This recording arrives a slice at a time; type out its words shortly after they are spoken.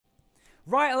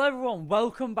Right, hello everyone,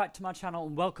 welcome back to my channel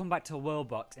and welcome back to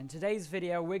WorldBox. In today's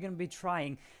video, we're going to be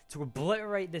trying to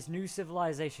obliterate this new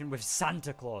civilization with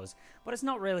Santa Claus. But it's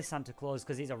not really Santa Claus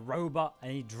because he's a robot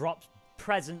and he drops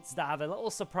presents that have a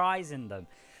little surprise in them.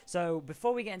 So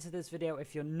before we get into this video,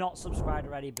 if you're not subscribed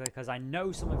already, because I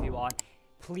know some of you aren't,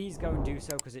 please go and do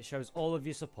so because it shows all of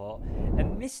your support.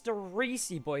 And Mr.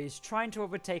 Reese Boy is trying to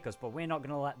overtake us, but we're not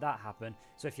going to let that happen.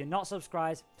 So if you're not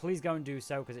subscribed, please go and do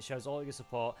so because it shows all of your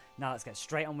support. Now let's get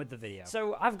straight on with the video.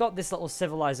 So I've got this little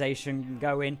civilization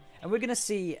going, and we're going to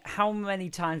see how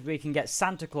many times we can get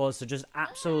Santa Claus to just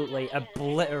absolutely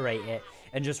obliterate it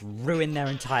and just ruin their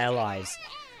entire lives.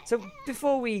 So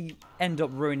before we end up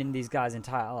ruining these guys'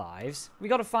 entire lives, we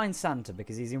got to find Santa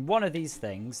because he's in one of these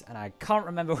things, and I can't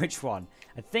remember which one.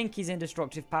 I think he's in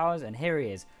Destructive Powers, and here he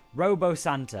is, Robo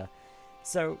Santa.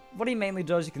 So what he mainly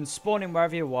does, you can spawn him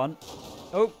wherever you want.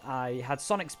 Oh, I had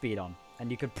Sonic Speed on,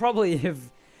 and you could probably have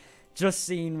just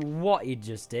seen what he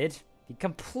just did. He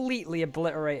completely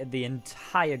obliterated the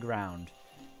entire ground.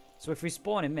 So if we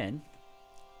spawn him in,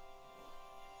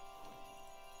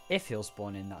 if he'll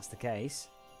spawn in, that's the case.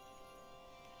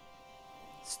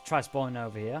 Let's try spawning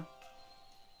over here.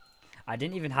 I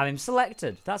didn't even have him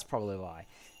selected. That's probably why.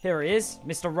 Here he is,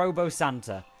 Mr. Robo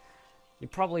Santa.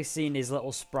 You've probably seen his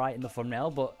little sprite in the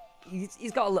thumbnail, but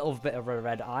he's got a little bit of a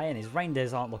red eye and his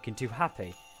reindeers aren't looking too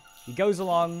happy. He goes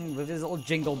along with his little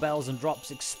jingle bells and drops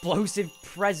explosive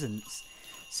presents.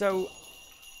 So,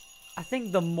 I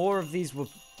think the more of these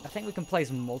I think we can place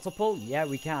multiple. Yeah,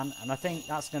 we can. And I think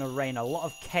that's going to rain a lot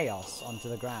of chaos onto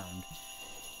the ground.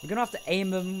 We're going to have to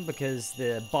aim them because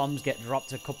the bombs get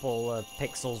dropped a couple of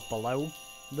pixels below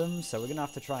them. So we're going to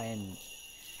have to try and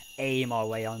aim our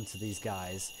way onto these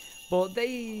guys. But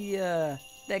they're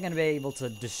going to be able to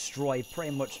destroy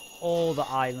pretty much all the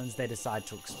islands they decide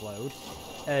to explode.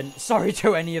 And sorry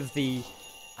to any of the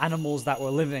animals that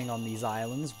were living on these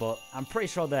islands, but I'm pretty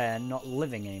sure they're not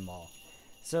living anymore.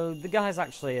 So the guys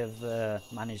actually have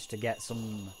managed to get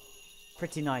some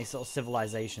pretty nice little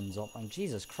civilizations up. And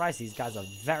Jesus Christ, these guys are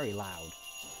very loud.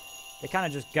 They kind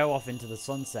of just go off into the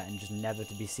sunset and just never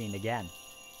to be seen again.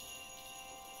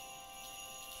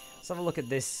 Let's have a look at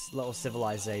this little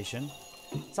civilization.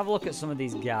 Let's have a look at some of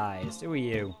these guys. Who are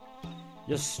you?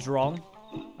 You're strong.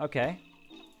 Okay.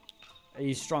 Are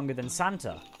you stronger than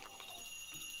Santa?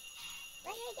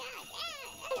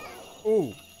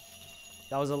 Ooh.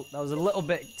 That was a little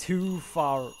bit too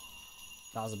far.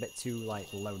 That was a bit too, like,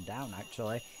 low down,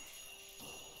 actually.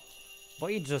 But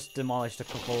he just demolished a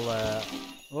couple,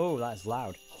 oh, that's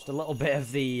loud. Just a little bit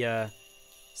of the,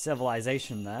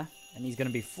 civilization there. And he's going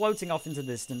to be floating off into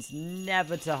the distance,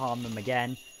 never to harm them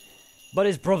again. But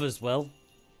his brothers will.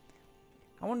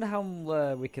 I wonder how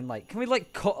we can, like... Can we,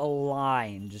 like, cut a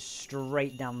line just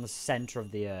straight down the center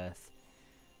of the Earth?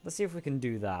 Let's see if we can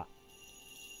do that.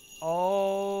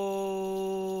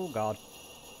 Oh, God.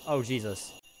 Oh,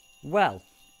 Jesus. Well,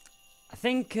 I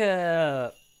think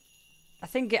it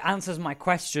answers my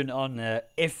question on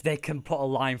if they can put a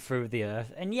line through the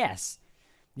Earth. And yes.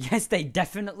 Yes, they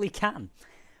definitely can.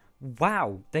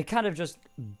 Wow. They kind of just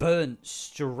burnt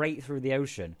straight through the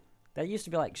ocean. There used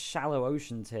to be like shallow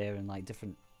oceans here and like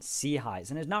different sea heights.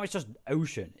 And now it's just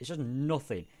ocean. It's just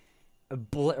nothing.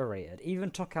 Obliterated. Even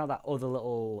took out that other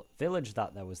little village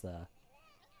that there was there.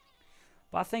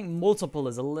 But I think multiple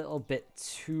is a little bit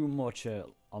too much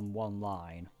on one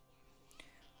line.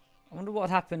 I wonder what would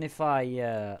happen if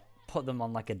I put them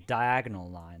on like a diagonal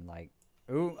line. Like,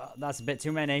 ooh, that's a bit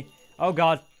too many. Oh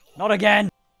God, not again.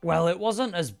 Well, it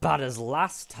wasn't as bad as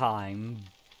last time,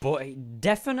 but it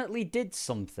definitely did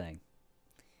something.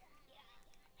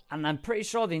 And I'm pretty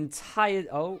sure the entire...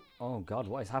 Oh God,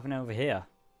 what is happening over here?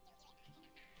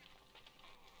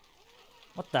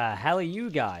 What the hell are you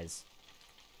guys?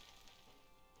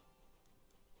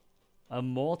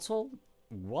 Immortal?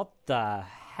 What the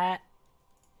heck?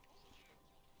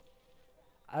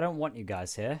 I don't want you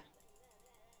guys here.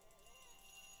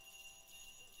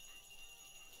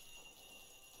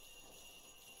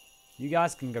 You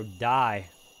guys can go die.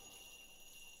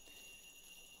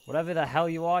 Whatever the hell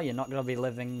you are, you're not going to be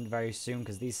living very soon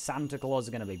because these Santa Claus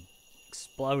are going to be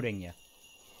exploding you.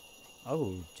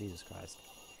 Oh, Jesus Christ.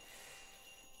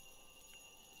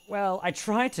 Well, I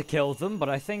tried to kill them, but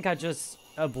I think I just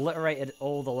obliterated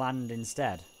all the land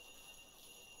instead.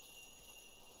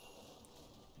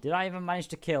 Did I even manage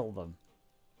to kill them?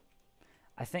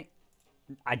 I think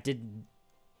I didn't.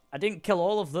 I didn't kill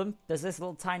all of them. There's this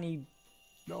little tiny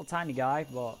guy,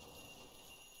 but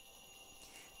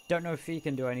don't know if he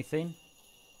can do anything.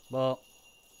 But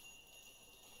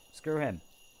screw him.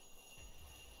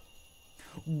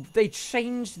 They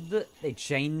changed the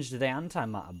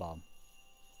antimatter bomb.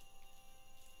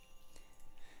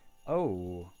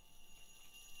 Oh.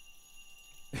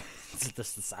 Is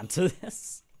this the Santa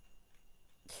this?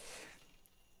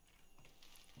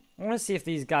 I want to see if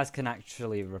these guys can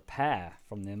actually repair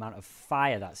from the amount of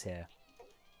fire that's here.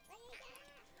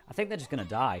 I think they're just going to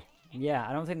die. Yeah,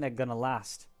 I don't think they're going to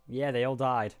last. Yeah, they all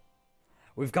died.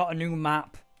 We've got a new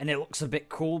map, and it looks a bit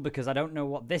cool because I don't know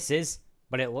what this is,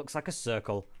 but it looks like a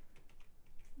circle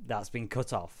that's been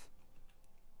cut off.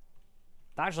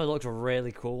 That actually looks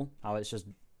really cool, how it's just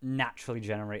naturally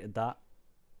generated that.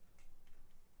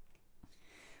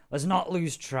 Let's not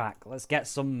lose track. Let's get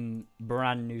some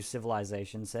brand new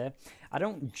civilizations here. I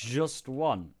don't just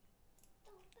want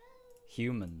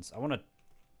humans. I want to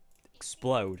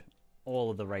explode all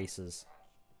of the races.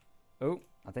 Oh,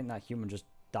 I think that human just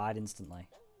died instantly.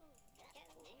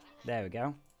 There we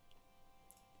go.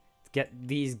 Get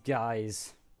these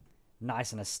guys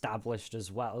nice and established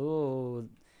as well. Oh,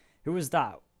 who was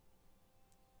that?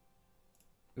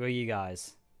 Who are you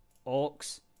guys?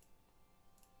 Orcs?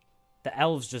 The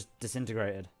elves just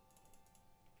disintegrated.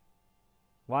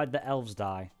 Why'd the elves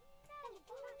die?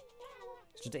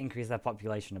 It's just to increase their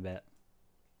population a bit.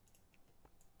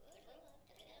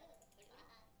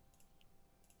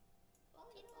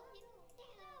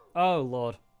 Oh,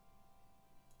 Lord.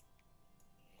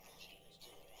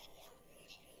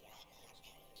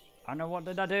 I know, what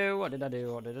did I do? What did I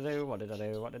do? What did I do? What did I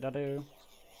do? What did I do?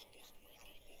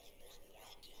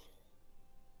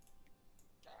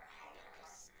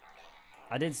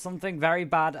 I did something very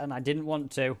bad and I didn't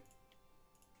want to.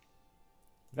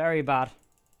 Very bad.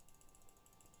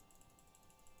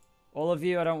 All of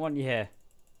you, I don't want you here.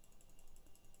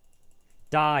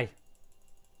 Die.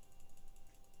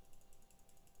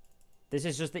 This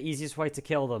is just the easiest way to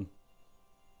kill them.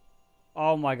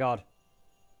 Oh my god.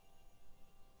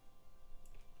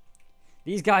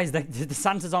 These guys, the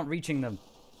Santas aren't reaching them.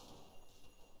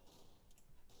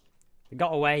 They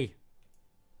got away.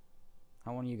 I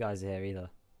don't want you guys here either.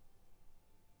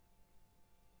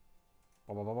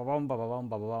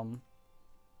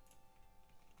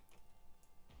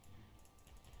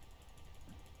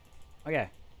 Okay,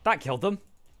 that killed them.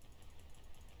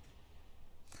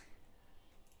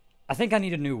 I think I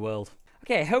need a new world.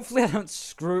 Okay, hopefully I don't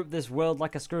screw up this world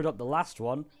like I screwed up the last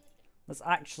one. Let's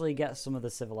actually get some of the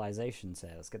civilizations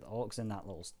here. Let's get the orcs in that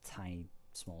little tiny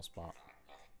small spot.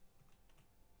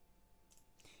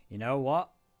 You know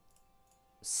what?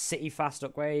 City fast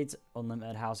upgrades,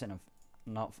 unlimited housing,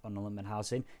 not unlimited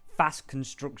housing, fast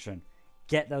construction.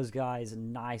 Get those guys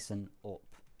nice and up.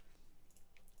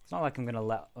 It's not like I'm going to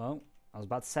let... Oh, I was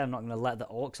about to say I'm not going to let the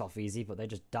orcs off easy, but they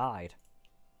just died.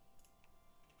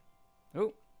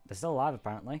 Oh, they're still alive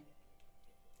apparently.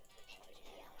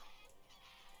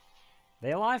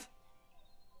 They alive?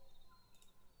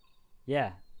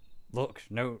 Yeah. Look,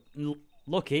 no...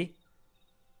 Lucky.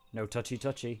 No touchy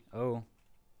touchy. Oh.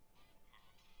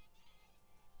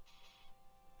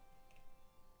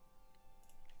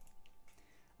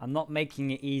 I'm not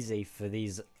making it easy for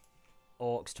these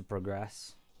orcs to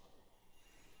progress.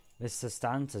 Mr.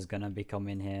 Stanta's gonna be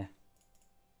coming here.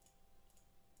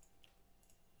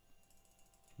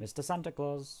 Mr. Santa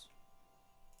Claus.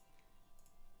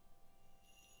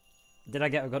 Did I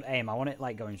get a good aim? I want it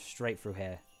like going straight through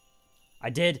here.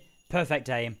 I did. Perfect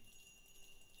aim.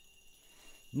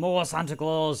 More Santa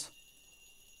Claus.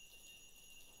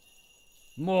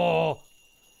 More.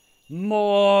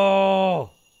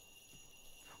 More.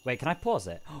 Wait, can I pause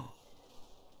it?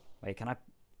 Wait, can I...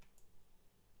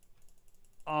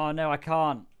 Oh, no, I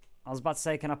can't. I was about to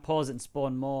say, can I pause it and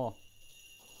spawn more?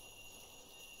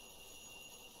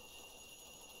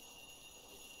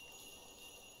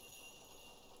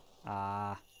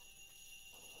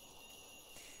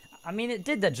 I mean, it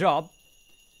did the job.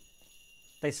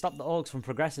 They stopped the orcs from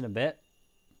progressing a bit.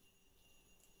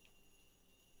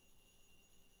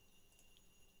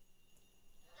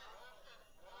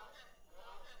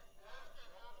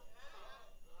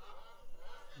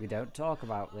 We don't talk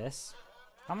about this.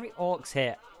 How many orcs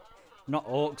here? Not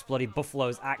orcs, bloody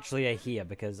buffaloes actually are here,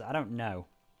 because I don't know.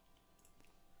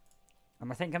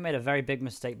 I think I made a very big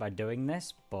mistake by doing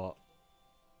this, but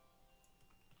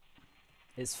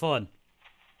it's fun.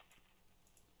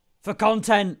 For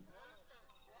content!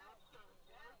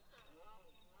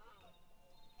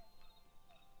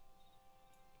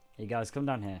 Hey guys, come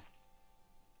down here.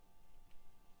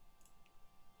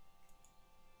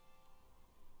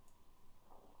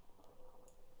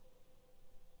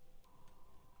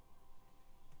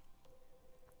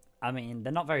 I mean,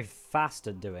 they're not very fast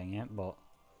at doing it, but...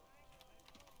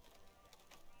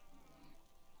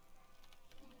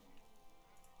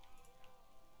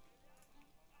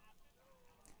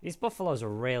 These buffaloes are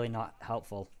really not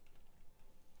helpful.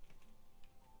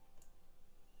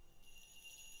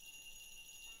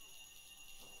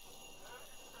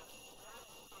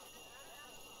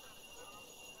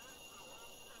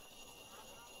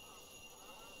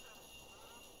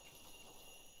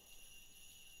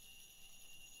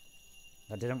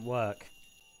 That didn't work.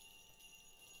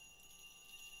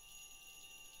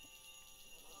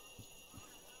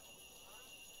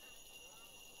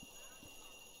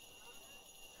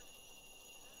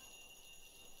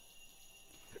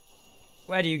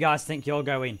 Where do you guys think you're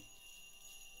going?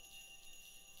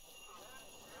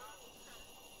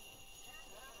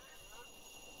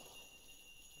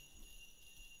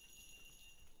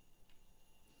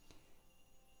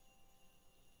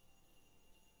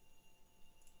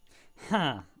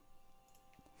 Huh.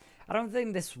 I don't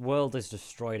think this world is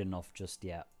destroyed enough just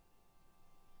yet.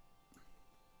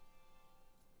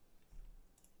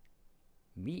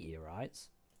 Meteorites?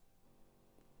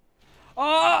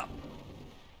 Oh!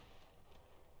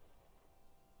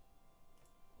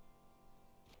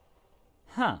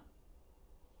 Huh.